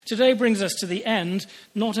Today brings us to the end,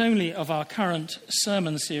 not only of our current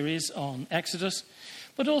sermon series on Exodus,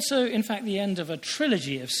 but also, in fact, the end of a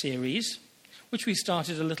trilogy of series, which we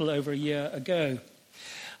started a little over a year ago.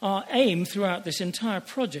 Our aim throughout this entire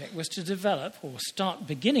project was to develop, or start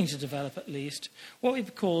beginning to develop at least, what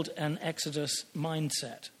we've called an Exodus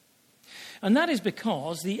mindset. And that is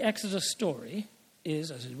because the Exodus story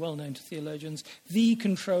is, as is well known to theologians, the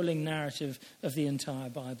controlling narrative of the entire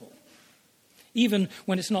Bible. Even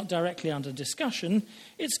when it's not directly under discussion,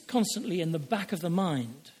 it's constantly in the back of the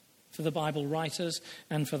mind for the Bible writers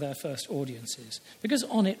and for their first audiences, because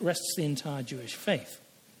on it rests the entire Jewish faith.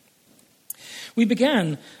 We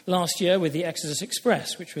began last year with the Exodus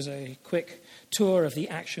Express, which was a quick tour of the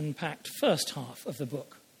action-packed first half of the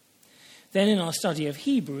book. Then in our study of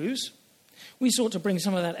Hebrews, we sought to bring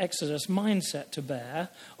some of that Exodus mindset to bear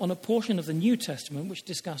on a portion of the New Testament which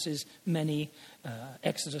discusses many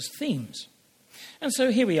Exodus themes. And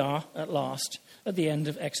so here we are, at last, at the end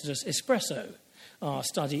of Exodus Espresso, our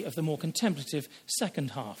study of the more contemplative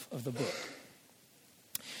second half of the book.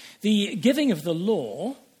 The giving of the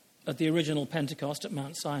law at the original Pentecost at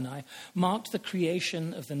Mount Sinai marked the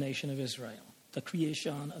creation of the nation of Israel, the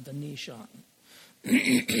creation of the nation.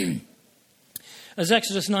 As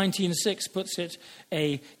Exodus 19:6 puts it,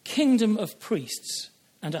 a kingdom of priests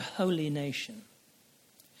and a holy nation.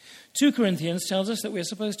 2 Corinthians tells us that we're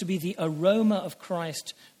supposed to be the aroma of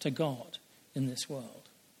Christ to God in this world.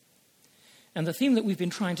 And the theme that we've been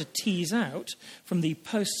trying to tease out from the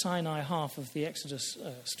post-Sinai half of the Exodus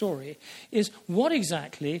story is what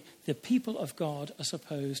exactly the people of God are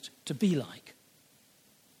supposed to be like.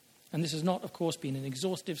 And this has not, of course, been an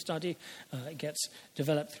exhaustive study. It gets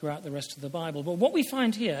developed throughout the rest of the Bible. But what we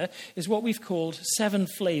find here is what we've called 7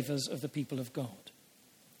 flavors of the people of God.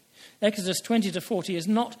 Exodus 20 to 40 is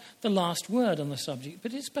not the last word on the subject,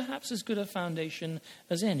 but it's perhaps as good a foundation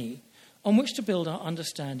as any on which to build our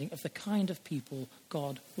understanding of the kind of people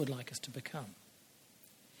God would like us to become.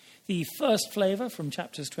 The first flavor from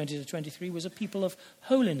chapters 20 to 23 was a people of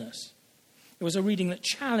holiness. It was a reading that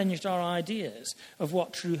challenged our ideas of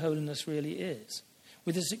what true holiness really is,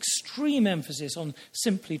 with this extreme emphasis on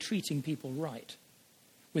simply treating people right,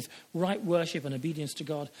 with right worship and obedience to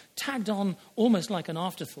God tagged on almost like an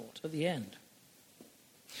afterthought at the end.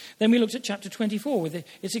 Then we looked at chapter 24 with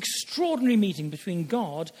its extraordinary meeting between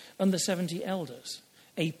God and the 70 elders,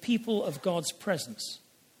 a people of God's presence,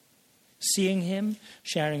 seeing him,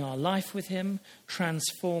 sharing our life with him,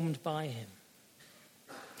 transformed by him.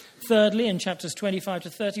 Thirdly, in chapters 25 to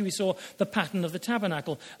 30, we saw the pattern of the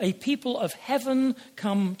tabernacle, a people of heaven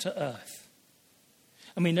come to earth.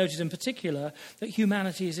 And we noted in particular that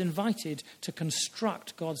humanity is invited to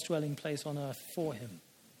construct God's dwelling place on earth for him.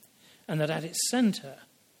 And that at its center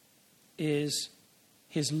is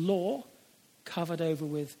his law covered over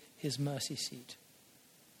with his mercy seat.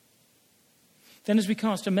 Then as we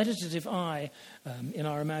cast a meditative eye in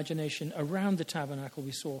our imagination around the tabernacle,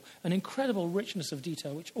 we saw an incredible richness of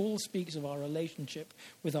detail which all speaks of our relationship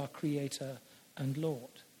with our Creator and Lord.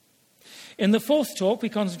 In the fourth talk, we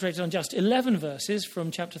concentrated on just 11 verses from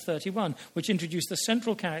chapter 31, which introduced the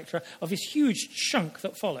central character of this huge chunk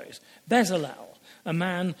that follows, Bezalel, a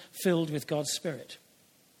man filled with God's Spirit.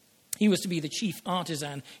 He was to be the chief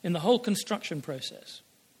artisan in the whole construction process,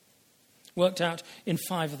 worked out in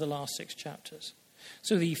 5 of the last 6 chapters.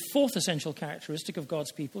 So the fourth essential characteristic of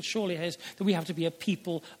God's people surely is that we have to be a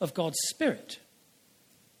people of God's Spirit.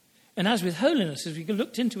 And as with holiness, as we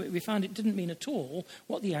looked into it, we found it didn't mean at all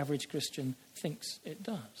what the average Christian thinks it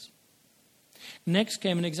does. Next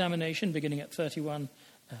came an examination, beginning at 13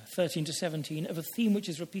 to 17, of a theme which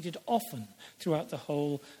is repeated often throughout the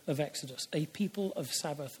whole of Exodus, a people of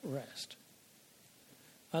Sabbath rest.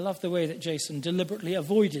 I love the way that Jason deliberately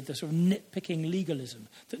avoided the sort of nitpicking legalism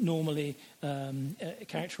that normally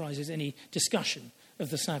characterizes any discussion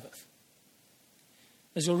of the Sabbath.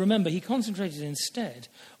 As you'll remember, he concentrated instead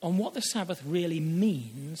on what the Sabbath really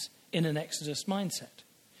means in an Exodus mindset.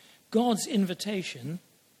 God's invitation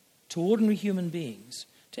to ordinary human beings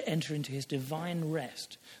to enter into his divine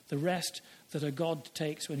rest, the rest that a God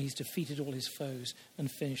takes when he's defeated all his foes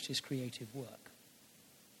and finished his creative work.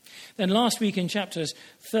 Then last week in chapters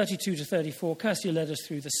 32 to 34, Kirsty led us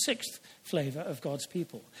through the 6th flavor of God's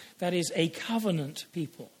people. That is a covenant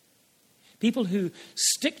people. People who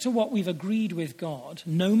stick to what we've agreed with God,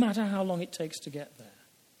 no matter how long it takes to get there,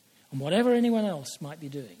 and whatever anyone else might be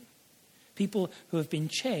doing. People who have been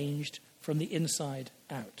changed from the inside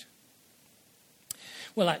out.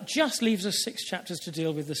 Well, that just leaves us 6 chapters to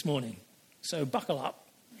deal with this morning, so buckle up.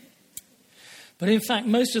 But in fact,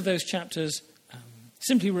 most of those chapters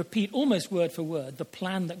simply repeat almost word for word the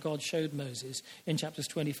plan that God showed Moses in chapters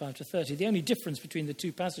 25 to 30. The only difference between the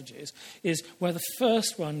two passages is where the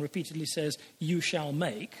first one repeatedly says, "You shall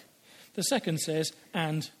make," the second says,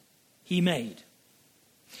 "and he made."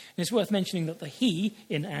 And it's worth mentioning that the he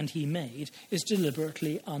in "and he made" is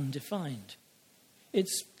deliberately undefined.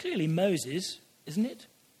 It's clearly Moses, isn't it?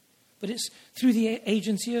 But it's through the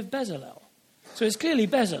agency of Bezalel. So it's clearly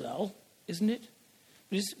Bezalel, isn't it?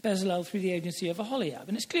 But it's Bezalel through the agency of Aholiab.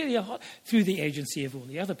 And it's clearly through the agency of all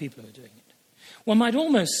the other people who are doing it. One might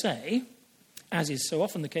almost say, as is so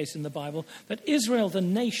often the case in the Bible, that Israel the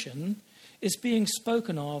nation is being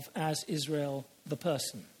spoken of as Israel the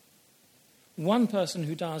person. One person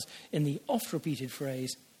who does, in the oft-repeated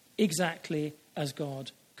phrase, exactly as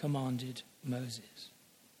God commanded Moses.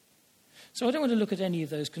 So I don't want to look at any of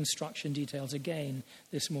those construction details again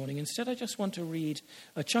this morning. Instead, I just want to read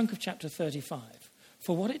a chunk of chapter 35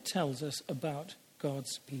 for what it tells us about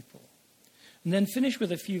God's people. And then finish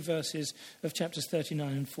with a few verses of chapters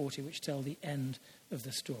 39 and 40, which tell the end of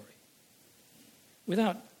the story.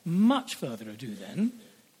 Without much further ado, then,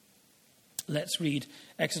 let's read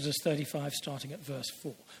Exodus 35, starting at verse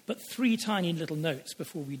 4. But 3 tiny little notes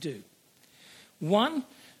before we do. One,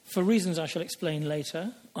 for reasons I shall explain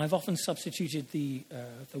later, I've often substituted the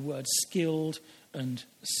word skilled and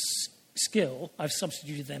skill. I've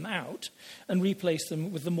substituted them out and replaced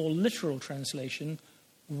them with the more literal translation,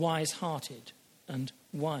 wise-hearted and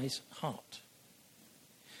wise heart.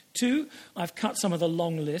 2, I've cut some of the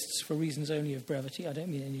long lists for reasons only of brevity. I don't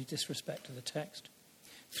mean any disrespect to the text.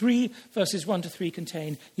 3, verses 1 to 3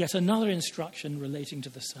 contain yet another instruction relating to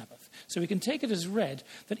the Sabbath. So we can take it as read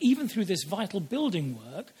that even through this vital building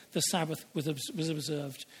work, the Sabbath was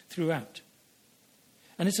observed throughout.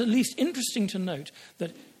 And it's at least interesting to note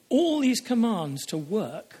that all these commands to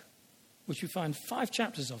work, which we find 5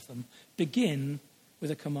 chapters of them, begin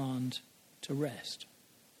with a command to rest.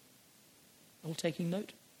 All taking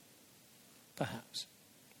note? Perhaps.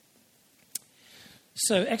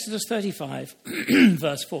 So, Exodus 35,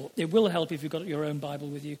 verse 4. It will help if you've got your own Bible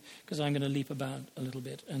with you, because I'm going to leap about a little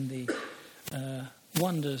bit, and the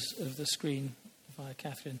wonders of the screen via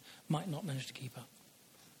Catherine might not manage to keep up.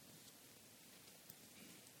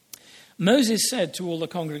 Moses said to all the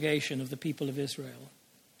congregation of the people of Israel,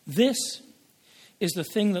 "This is the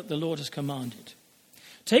thing that the Lord has commanded.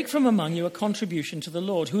 Take from among you a contribution to the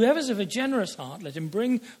Lord. Whoever's of a generous heart, let him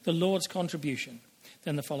bring the Lord's contribution."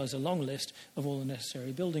 Then there follows a long list of all the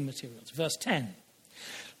necessary building materials. Verse 10.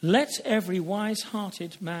 "Let every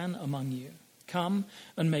wise-hearted man among you come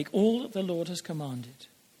and make all that the Lord has commanded.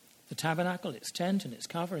 The tabernacle, its tent and its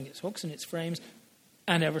covering, its hooks and its frames,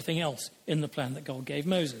 and everything else in the plan that God gave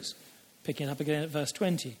Moses." Picking up again at verse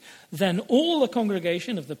 20. "Then all the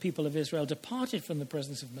congregation of the people of Israel departed from the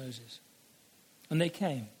presence of Moses. And they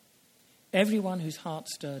came, everyone whose heart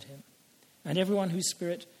stirred him, and everyone whose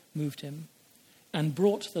spirit moved him, and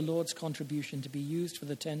brought the Lord's contribution to be used for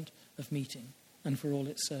the tent of meeting and for all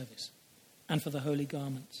its service, and for the holy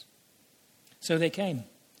garments. So they came,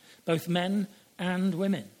 both men and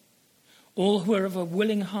women. All who were of a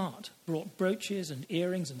willing heart brought brooches and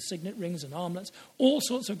earrings and signet rings and armlets, all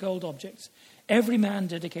sorts of gold objects, every man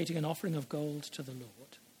dedicating an offering of gold to the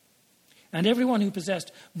Lord. And everyone who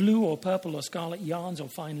possessed blue or purple or scarlet yarns or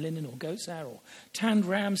fine linen or goat's hair or tanned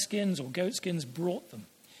ram skins or goat skins brought them.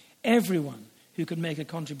 Everyone who could make a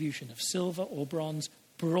contribution of silver or bronze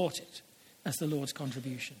brought it as the Lord's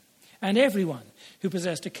contribution. And everyone who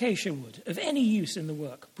possessed acacia wood of any use in the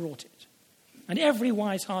work brought it. And every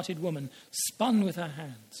wise-hearted woman spun with her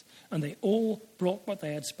hands, and they all brought what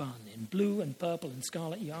they had spun in blue and purple and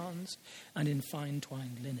scarlet yarns and in fine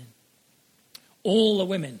twined linen. All the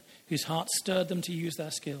women whose hearts stirred them to use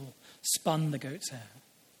their skill spun the goat's hair.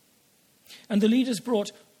 And the leaders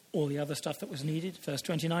brought all the other stuff that was needed. Verse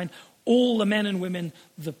 29, all the men and women,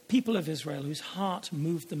 the people of Israel, whose heart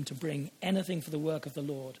moved them to bring anything for the work of the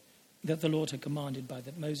Lord, that the Lord had commanded by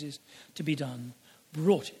Moses to be done,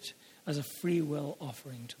 brought it as a free will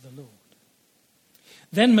offering to the Lord.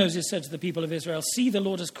 Then Moses said to the people of Israel, "See, the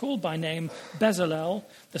Lord has called by name Bezalel,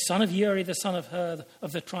 the son of Uri, the son of Hur,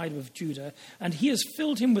 of the tribe of Judah, and he has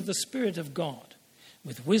filled him with the Spirit of God,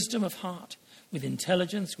 with wisdom of heart, with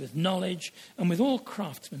intelligence, with knowledge, and with all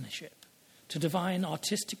craftsmanship, to divine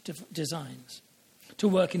artistic designs, to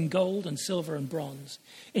work in gold and silver and bronze,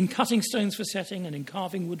 in cutting stones for setting and in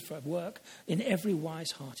carving wood for work, in every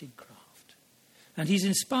wise-hearted craft. And he's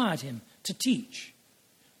inspired him to teach,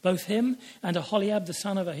 both him and Aholiab, the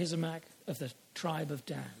son of Ahisamach of the tribe of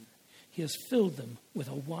Dan. He has filled them with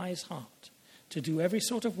a wise heart to do every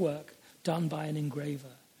sort of work done by an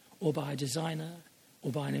engraver or by a designer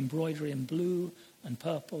or by an embroidery in blue and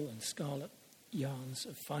purple and scarlet yarns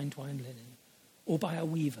of fine twined linen, or by a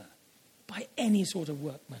weaver, by any sort of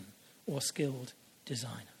workman or skilled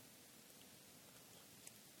designer.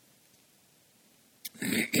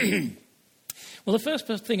 Well, the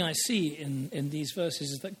first thing I see in these verses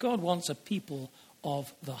is that God wants a people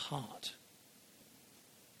of the heart.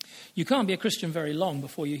 You can't be a Christian very long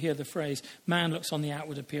before you hear the phrase, man looks on the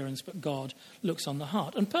outward appearance, but God looks on the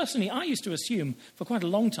heart. And personally, I used to assume for quite a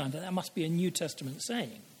long time that must be a New Testament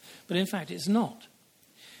saying. But in fact, it's not.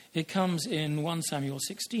 It comes in 1 Samuel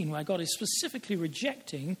 16, where God is specifically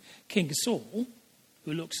rejecting King Saul,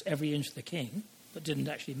 who looks every inch the king, but didn't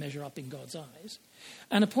actually measure up in God's eyes,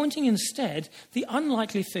 and appointing instead the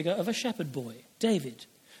unlikely figure of a shepherd boy, David,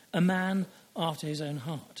 a man after his own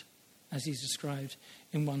heart, as he's described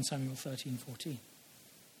in 1 Samuel 13:14.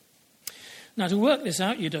 Now, to work this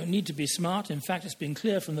out, you don't need to be smart. In fact, it's been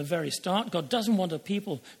clear from the very start, God doesn't want a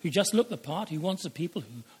people who just look the part. He wants a people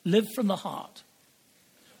who live from the heart.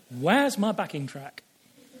 Where's my backing track?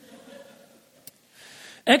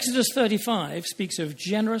 Exodus 35 speaks of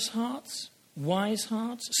generous hearts, wise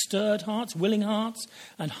hearts, stirred hearts, willing hearts,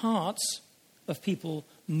 and hearts of people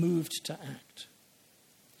moved to act.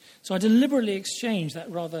 So I deliberately exchanged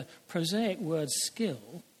that rather prosaic word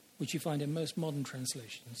skill, which you find in most modern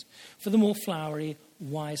translations, for the more flowery,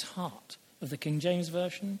 wise heart of the King James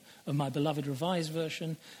Version, of my beloved Revised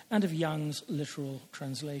Version, and of Young's literal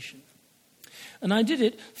translation. And I did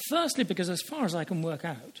it firstly because, as far as I can work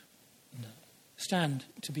out, stand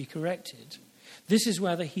to be corrected, this is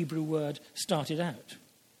where the Hebrew word started out.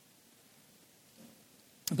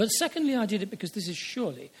 But secondly, I did it because this is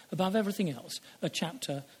surely, above everything else, a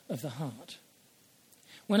chapter of the heart.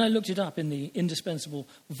 When I looked it up in the indispensable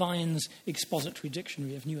Vine's Expository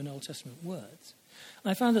Dictionary of New and Old Testament words,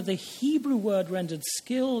 I found that the Hebrew word rendered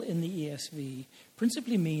skill in the ESV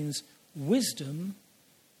principally means wisdom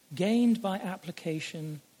gained by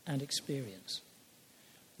application and experience.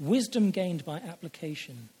 Wisdom gained by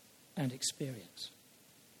application and experience.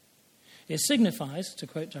 It signifies, to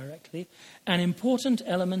quote directly, an important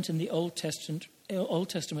element in the Old Testament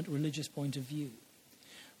religious point of view.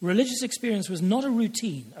 Religious experience was not a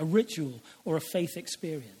routine, a ritual, or a faith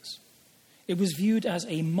experience. It was viewed as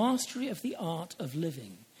a mastery of the art of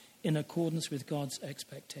living in accordance with God's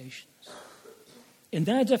expectations. In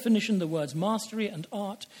their definition, the words mastery and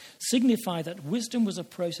art signify that wisdom was a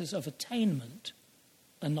process of attainment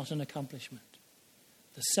and not an accomplishment.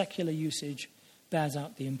 The secular usage bears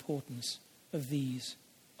out the importance of these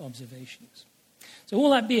observations. So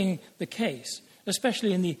all that being the case,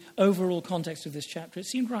 especially in the overall context of this chapter, it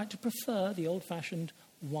seemed right to prefer the old-fashioned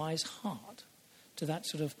wise heart to that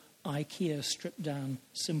sort of IKEA stripped-down,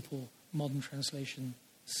 simple, modern translation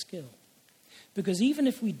skill. Because even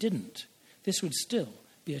if we didn't, this would still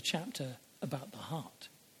be a chapter about the heart.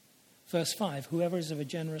 Verse 5, whoever is of a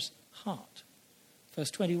generous heart. Verse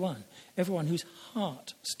 21, everyone whose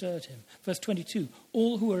heart stirred him. Verse 22,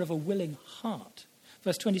 all who are of a willing heart.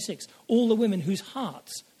 Verse 26, all the women whose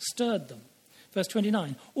hearts stirred them. Verse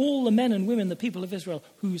 29, all the men and women, the people of Israel,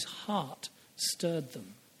 whose heart stirred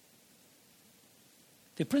them.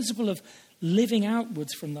 The principle of living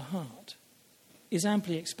outwards from the heart is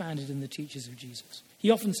amply expanded in the teachings of Jesus.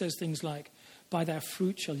 He often says things like, by their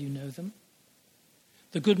fruit shall you know them.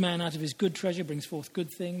 The good man out of his good treasure brings forth good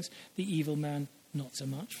things, the evil man not so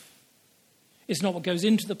much. It's not what goes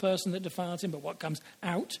into the person that defiles him, but what comes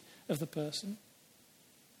out of the person.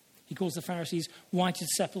 He calls the Pharisees whited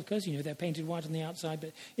sepulchres. You know, they're painted white on the outside,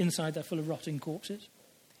 but inside they're full of rotting corpses.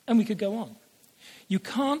 And we could go on. You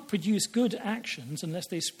can't produce good actions unless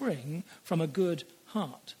they spring from a good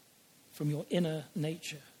heart, from your inner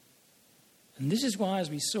nature. And this is why, as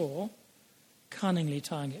we saw, cunningly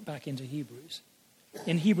tying it back into Hebrews,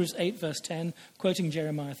 in Hebrews 8, verse 10, quoting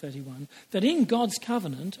Jeremiah 31, that in God's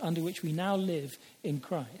covenant, under which we now live in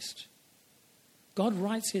Christ, God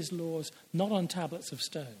writes his laws not on tablets of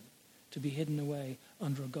stone to be hidden away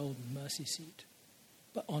under a golden mercy seat,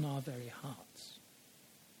 but on our very hearts.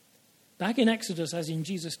 Back in Exodus, as in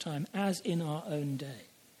Jesus' time, as in our own day,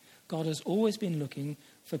 God has always been looking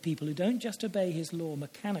for people who don't just obey his law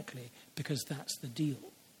mechanically because that's the deal.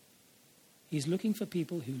 He's looking for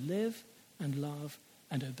people who live and love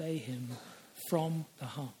and obey him from the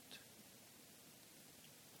heart.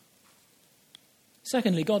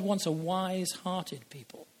 Secondly, God wants a wise-hearted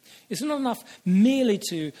people. It's not enough merely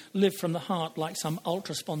to live from the heart like some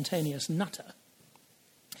ultra-spontaneous nutter.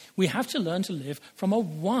 We have to learn to live from a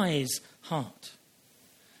wise heart.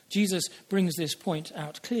 Jesus brings this point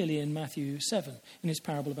out clearly in Matthew 7, in his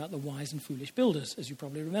parable about the wise and foolish builders, as you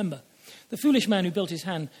probably remember. The foolish man who built his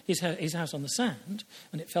house on the sand,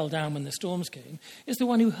 and it fell down when the storms came, is the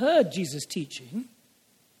one who heard Jesus' teaching,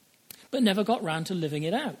 but never got round to living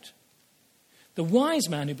it out. The wise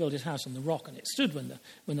man who built his house on the rock, and it stood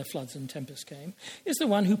when the floods and tempests came, is the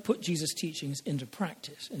one who put Jesus' teachings into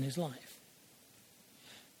practice in his life.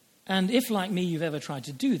 And if, like me, you've ever tried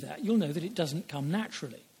to do that, you'll know that it doesn't come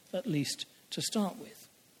naturally, at least to start with.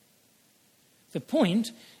 The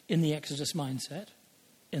point in the Exodus mindset,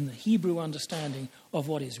 in the Hebrew understanding of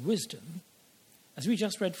what is wisdom, as we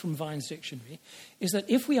just read from Vine's dictionary, is that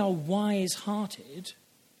if we are wise-hearted,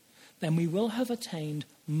 then we will have attained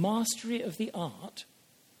mastery of the art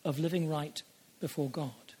of living right before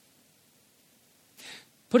God.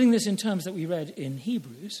 Putting this in terms that we read in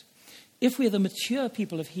Hebrews, if we are the mature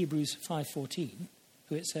people of Hebrews 5:14,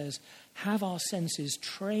 who it says, have our senses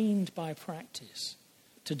trained by practice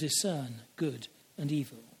to discern good and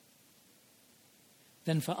evil,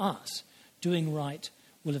 then for us, doing right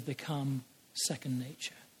will have become second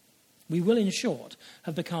nature. We will, in short,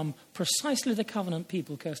 have become precisely the covenant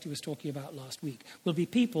people Kirsty was talking about last week. We'll be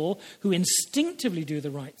people who instinctively do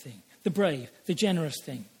the right thing, the brave, the generous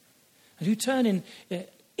thing, and who turn in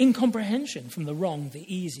incomprehension from the wrong,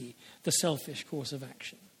 the easy, the selfish course of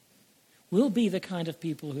action. We'll be the kind of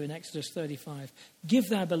people who in Exodus 35 give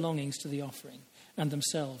their belongings to the offering and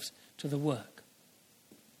themselves to the work.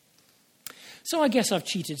 So I guess I've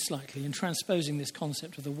cheated slightly in transposing this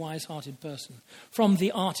concept of the wise-hearted person from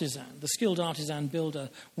the artisan, the skilled artisan, builder,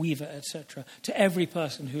 weaver, etc., to every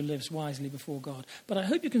person who lives wisely before God. But I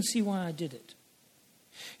hope you can see why I did it.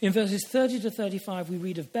 In verses 30 to 35, we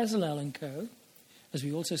read of Bezalel and co., as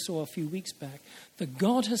we also saw a few weeks back, that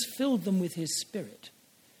God has filled them with his spirit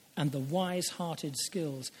and the wise-hearted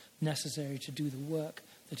skills necessary to do the work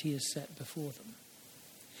that he has set before them.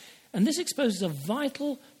 And this exposes a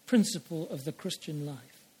vital principle of the Christian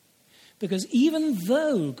life. Because even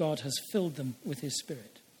though God has filled them with his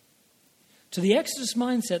spirit, to the Exodus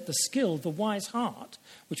mindset, the skill, the wise heart,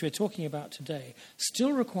 which we're talking about today,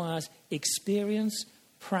 still requires experience,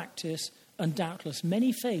 practice, and doubtless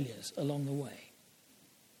many failures along the way.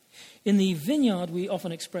 In the Vineyard, we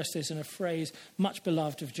often express this in a phrase much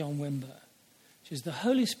beloved of John Wimber, which is, the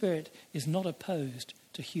Holy Spirit is not opposed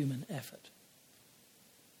to human effort.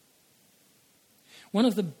 One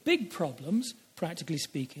of the big problems, practically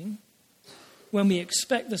speaking, when we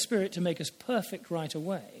expect the Spirit to make us perfect right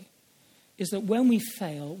away, is that when we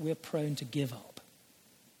fail, we're prone to give up.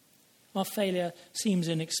 Our failure seems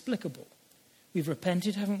inexplicable. We've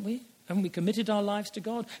repented, haven't we? Haven't we committed our lives to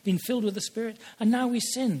God, been filled with the Spirit, and now we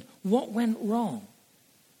sinned? What went wrong?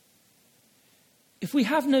 If we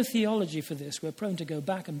have no theology for this, we're prone to go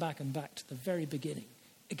back and back and back to the very beginning,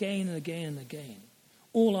 again and again and again,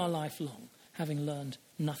 all our life long, having learned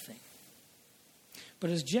nothing. But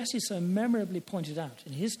as Jesse so memorably pointed out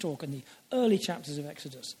in his talk in the early chapters of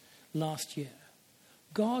Exodus last year,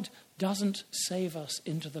 God doesn't save us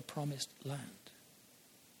into the promised land.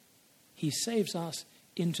 He saves us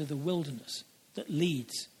into the wilderness that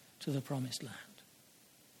leads to the promised land.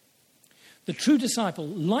 The true disciple,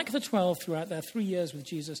 like the 12 throughout their 3 years with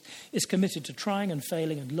Jesus, is committed to trying and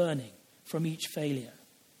failing and learning from each failure.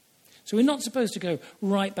 So we're not supposed to go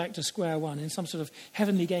right back to square one in some sort of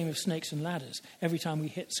heavenly game of snakes and ladders every time we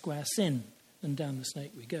hit square sin and down the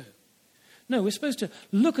snake we go. No, we're supposed to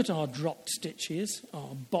look at our dropped stitches,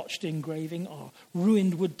 our botched engraving, our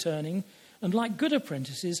ruined wood turning, and like good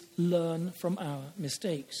apprentices, learn from our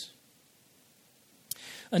mistakes.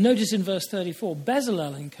 And notice in verse 34,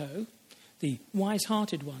 Bezalel and co., the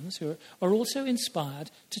wise-hearted ones, who are also inspired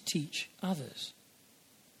to teach others.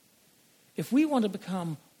 If we want to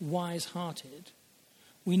become wise-hearted,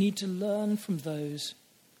 we need to learn from those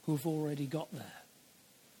who've already got there.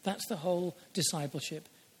 That's the whole discipleship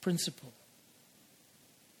principle.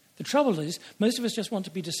 The trouble is, most of us just want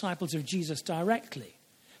to be disciples of Jesus directly,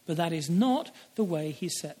 but that is not the way he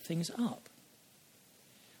set things up.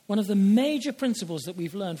 One of the major principles that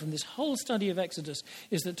we've learned from this whole study of Exodus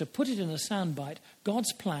is that, to put it in a soundbite,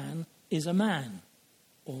 God's plan is a man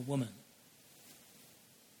or woman.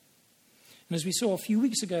 And as we saw a few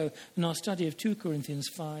weeks ago in our study of 2 Corinthians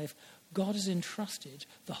 5, God has entrusted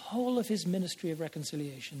the whole of his ministry of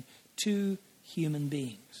reconciliation to human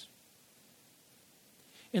beings.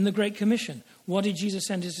 In the Great Commission, what did Jesus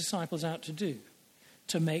send his disciples out to do?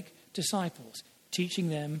 To make disciples, teaching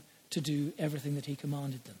them to do everything that he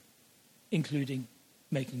commanded them, including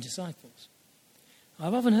making disciples.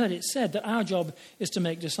 I've often heard it said that our job is to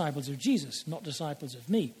make disciples of Jesus, not disciples of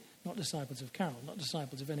me, not disciples of Carol, not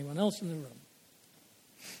disciples of anyone else in the room.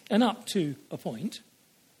 And up to a point,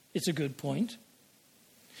 it's a good point.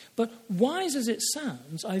 But wise as it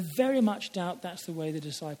sounds, I very much doubt that's the way the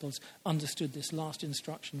disciples understood this last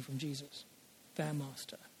instruction from Jesus, their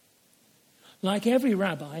master. Like every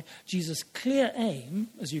rabbi, Jesus' clear aim,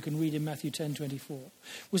 as you can read in Matthew 10:24,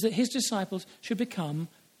 was that his disciples should become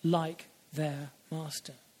like their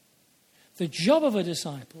master. The job of a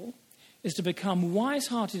disciple is to become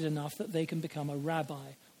wise-hearted enough that they can become a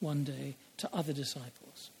rabbi one day to other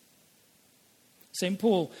disciples. St.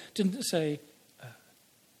 Paul didn't say,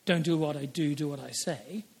 don't do what I do, do what I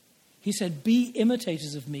say. He said, be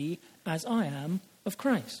imitators of me as I am of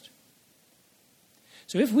Christ.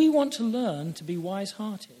 So if we want to learn to be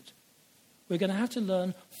wise-hearted, we're going to have to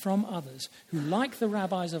learn from others who, like the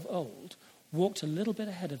rabbis of old, walked a little bit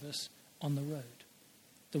ahead of us on the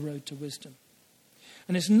road to wisdom.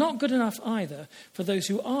 And it's not good enough either for those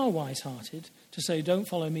who are wise-hearted to say, don't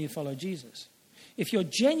follow me, follow Jesus. If you're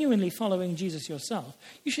genuinely following Jesus yourself,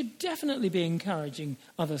 you should definitely be encouraging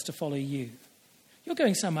others to follow you. You're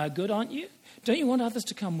going somewhere good, aren't you? Don't you want others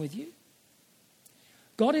to come with you?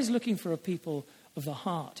 God is looking for a people of the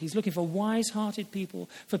heart. He's looking for wise-hearted people,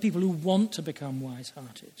 for people who want to become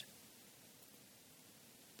wise-hearted.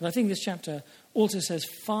 But I think this chapter also says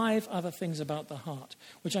 5 other things about the heart,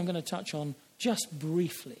 which I'm going to touch on just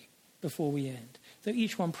briefly before we end, though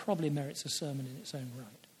each one probably merits a sermon in its own right.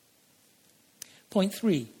 Point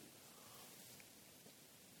 3.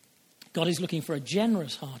 God is looking for a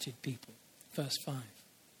generous-hearted people. Verse 5.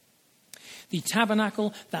 The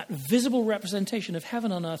tabernacle, that visible representation of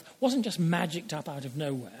heaven on earth, wasn't just magicked up out of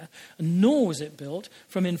nowhere, nor was it built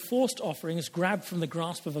from enforced offerings grabbed from the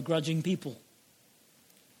grasp of a grudging people.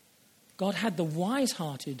 God had the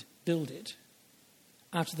wise-hearted build it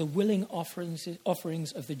out of the willing offerings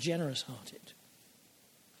of the generous-hearted.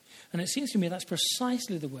 And it seems to me that's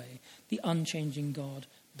precisely the way the unchanging God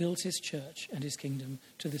builds his church and his kingdom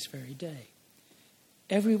to this very day.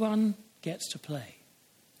 Everyone gets to play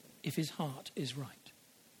if his heart is right.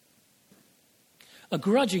 A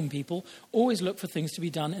grudging people always look for things to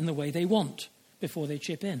be done in the way they want before they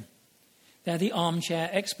chip in. They're the armchair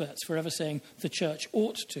experts, forever saying the church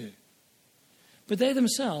ought to. But they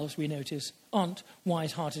themselves, we notice, aren't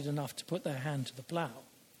wise-hearted enough to put their hand to the plough,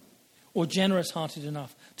 or generous-hearted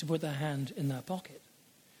enough to put their hand in their pocket.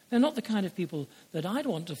 They're not the kind of people that I'd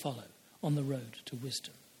want to follow on the road to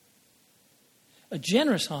wisdom. A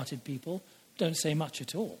generous-hearted people don't say much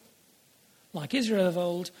at all. Like Israel of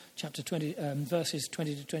old, chapter 20, verses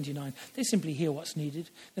 20 to 29, they simply hear what's needed,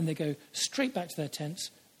 then they go straight back to their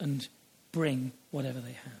tents and bring whatever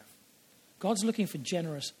they have. God's looking for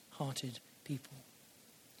generous-hearted people.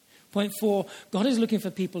 Point 4, God is looking for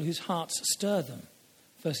people whose hearts stir them.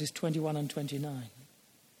 Verses 21 and 29.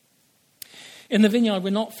 In the Vineyard,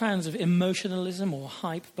 we're not fans of emotionalism or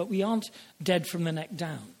hype, but we aren't dead from the neck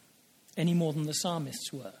down, any more than the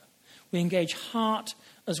psalmists were. We engage heart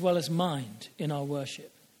as well as mind in our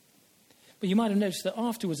worship. But you might have noticed that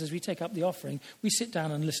afterwards, as we take up the offering, we sit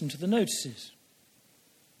down and listen to the notices.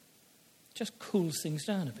 It just cools things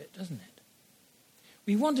down a bit, doesn't it?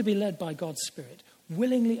 We want to be led by God's Spirit,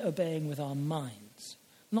 willingly obeying with our minds,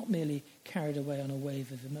 not merely carried away on a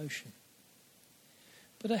wave of emotion.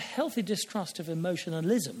 But a healthy distrust of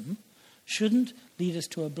emotionalism shouldn't lead us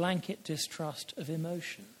to a blanket distrust of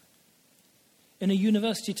emotion. In a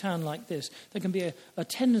university town like this, there can be a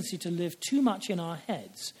tendency to live too much in our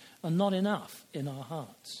heads and not enough in our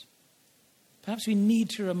hearts. Perhaps we need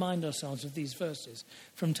to remind ourselves of these verses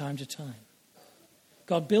from time to time.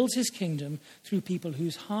 God builds his kingdom through people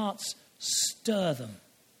whose hearts stir them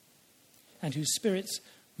and whose spirits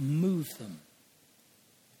move them.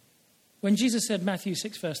 When Jesus said, Matthew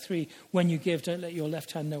 6, verse 3, when you give, don't let your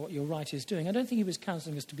left hand know what your right is doing, I don't think he was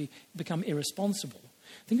counseling us to become irresponsible.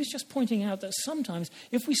 I think he was just pointing out that sometimes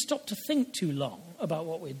if we stop to think too long about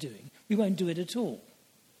what we're doing, we won't do it at all.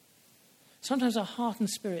 Sometimes our heart and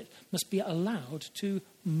spirit must be allowed to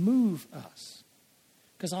move us.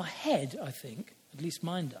 Because our head, I think, at least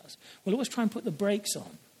mine does, will always try and put the brakes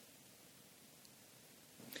on.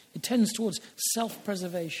 It tends towards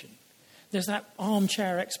self-preservation. There's that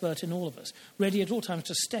armchair expert in all of us, ready at all times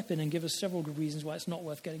to step in and give us several good reasons why it's not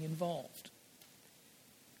worth getting involved.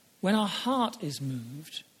 When our heart is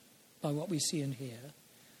moved by what we see and hear,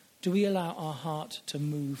 do we allow our heart to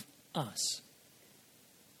move us?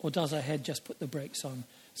 Or does our head just put the brakes on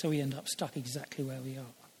so we end up stuck exactly where we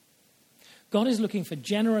are? God is looking for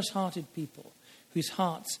generous-hearted people whose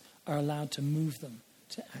hearts are allowed to move them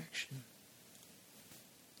to action.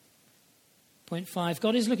 Point 5,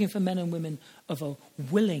 God is looking for men and women of a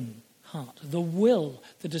willing heart. The will,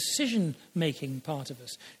 the decision-making part of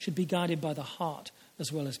us should be guided by the heart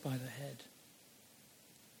as well as by the head.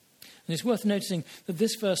 And it's worth noticing that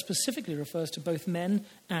this verse specifically refers to both men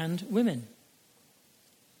and women.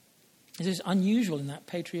 It is unusual in that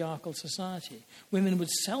patriarchal society. Women would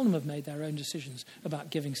seldom have made their own decisions about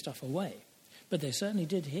giving stuff away, but they certainly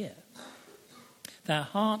did here. Their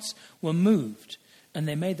hearts were moved, and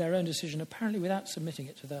they made their own decision apparently without submitting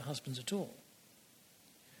it to their husbands at all.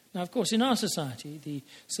 Now, of course, in our society, the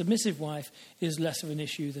submissive wife is less of an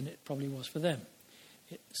issue than it probably was for them.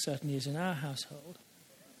 It certainly is in our household.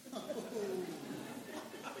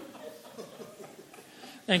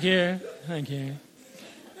 Thank you.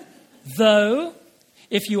 Though,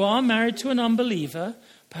 if you are married to an unbeliever,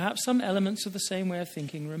 perhaps some elements of the same way of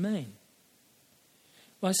thinking remain.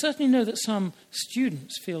 Well, I certainly know that some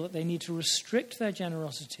students feel that they need to restrict their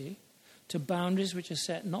generosity to boundaries which are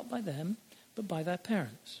set not by them, but by their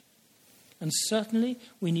parents. And certainly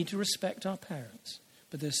we need to respect our parents,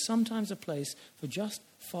 but there's sometimes a place for just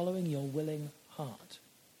following your willing heart,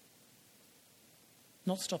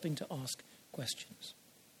 not stopping to ask questions.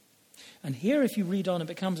 And here, if you read on, it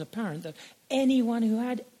becomes apparent that anyone who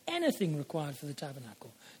had anything required for the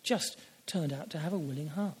tabernacle just turned out to have a willing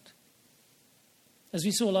heart. As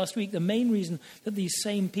we saw last week, the main reason that these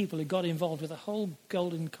same people who got involved with the whole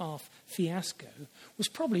golden calf fiasco was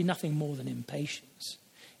probably nothing more than impatience.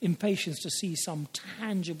 Impatience to see some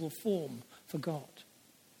tangible form for God.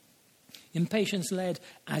 Impatience led,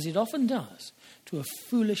 as it often does, to a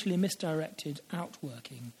foolishly misdirected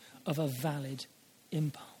outworking of a valid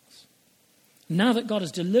impulse. Now that God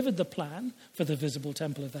has delivered the plan for the visible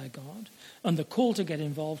temple of their God and the call to get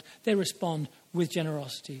involved, they respond with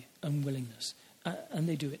generosity and willingness, and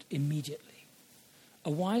they do it immediately. A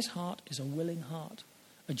wise heart is a willing heart,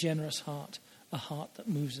 a generous heart, a heart that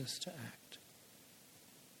moves us to act.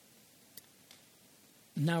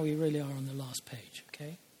 Now we really are on the last page,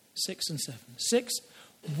 okay? 6 and 7. 6,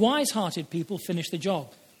 wise-hearted people finish the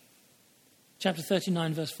job. Chapter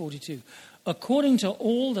 39, verse 42. According to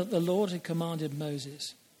all that the Lord had commanded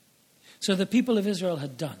Moses, so the people of Israel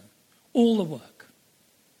had done all the work.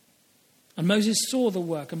 And Moses saw the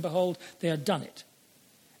work, and behold, they had done it.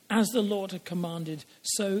 As the Lord had commanded,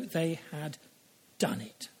 so they had done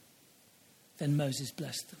it. Then Moses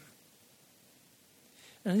blessed them.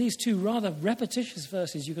 And in these two rather repetitious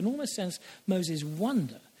verses, you can almost sense Moses'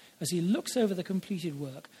 wonder as he looks over the completed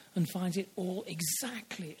work and finds it all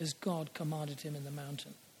exactly as God commanded him in the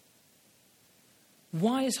mountain.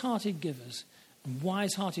 Wise-hearted givers and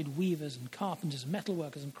wise-hearted weavers and carpenters and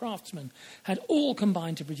metalworkers and craftsmen had all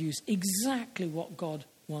combined to produce exactly what God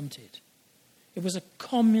wanted. It was a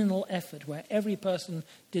communal effort where every person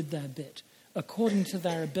did their bit according to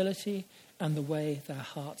their ability and the way their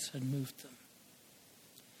hearts had moved them.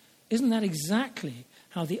 Isn't that exactly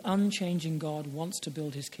how the unchanging God wants to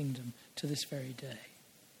build his kingdom to this very day?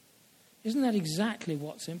 Isn't that exactly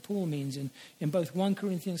what St. Paul means in both 1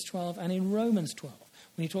 Corinthians 12 and in Romans 12,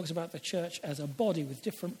 when he talks about the church as a body with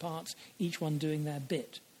different parts, each one doing their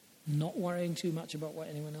bit, not worrying too much about what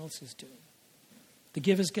anyone else is doing? The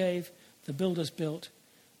givers gave, the builders built,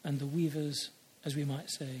 and the weavers, as we might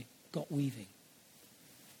say, got weaving.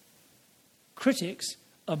 Critics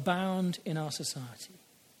abound in our society,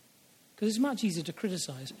 because it's much easier to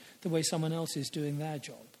criticize the way someone else is doing their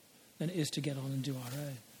job than it is to get on and do our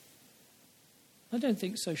own. I don't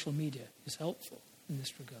think social media is helpful in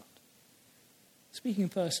this regard. Speaking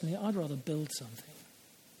personally, I'd rather build something.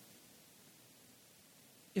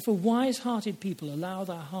 If a wise-hearted people allow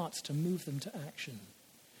their hearts to move them to action,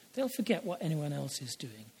 they'll forget what anyone else is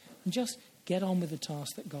doing and just get on with the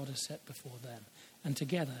task that God has set before them. And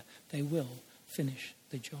together they will finish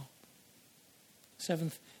the job.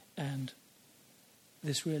 7th, and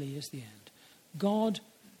this really is the end. God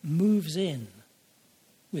moves in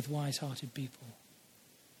with wise-hearted people.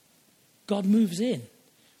 God moves in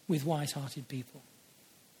with wise-hearted people.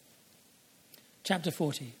 Chapter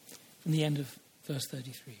 40, from the end of verse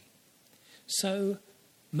 33. So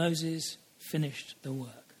Moses finished the work.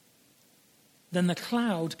 Then the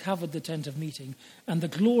cloud covered the tent of meeting, and the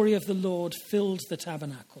glory of the Lord filled the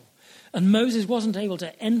tabernacle. And Moses wasn't able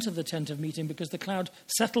to enter the tent of meeting because the cloud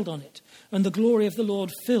settled on it, and the glory of the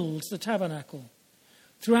Lord filled the tabernacle.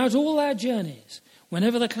 Throughout all their journeys,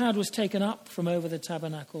 whenever the cloud was taken up from over the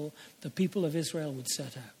tabernacle, the people of Israel would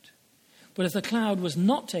set out. But if the cloud was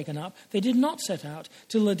not taken up, they did not set out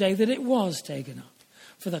till the day that it was taken up.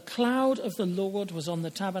 For the cloud of the Lord was on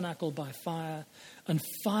the tabernacle by fire, and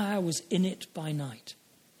fire was in it by night,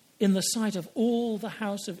 in the sight of all the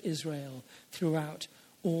house of Israel throughout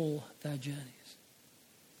all their journeys.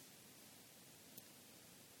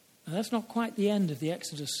 Now, that's not quite the end of the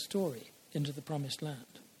Exodus story into the Promised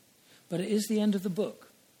Land, but it is the end of the book.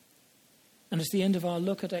 And it's the end of our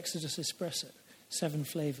look at Exodus Espresso, 7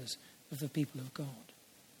 flavors of the people of God.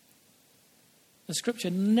 The Scripture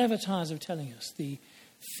never tires of telling us the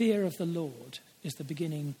fear of the Lord is the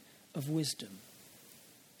beginning of wisdom.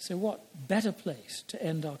 So what better place to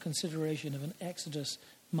end our consideration of an Exodus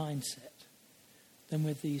mindset than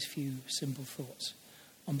with these few simple thoughts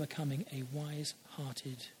on becoming a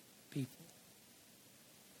wise-hearted people?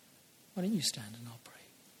 Why don't you stand and I'll pray.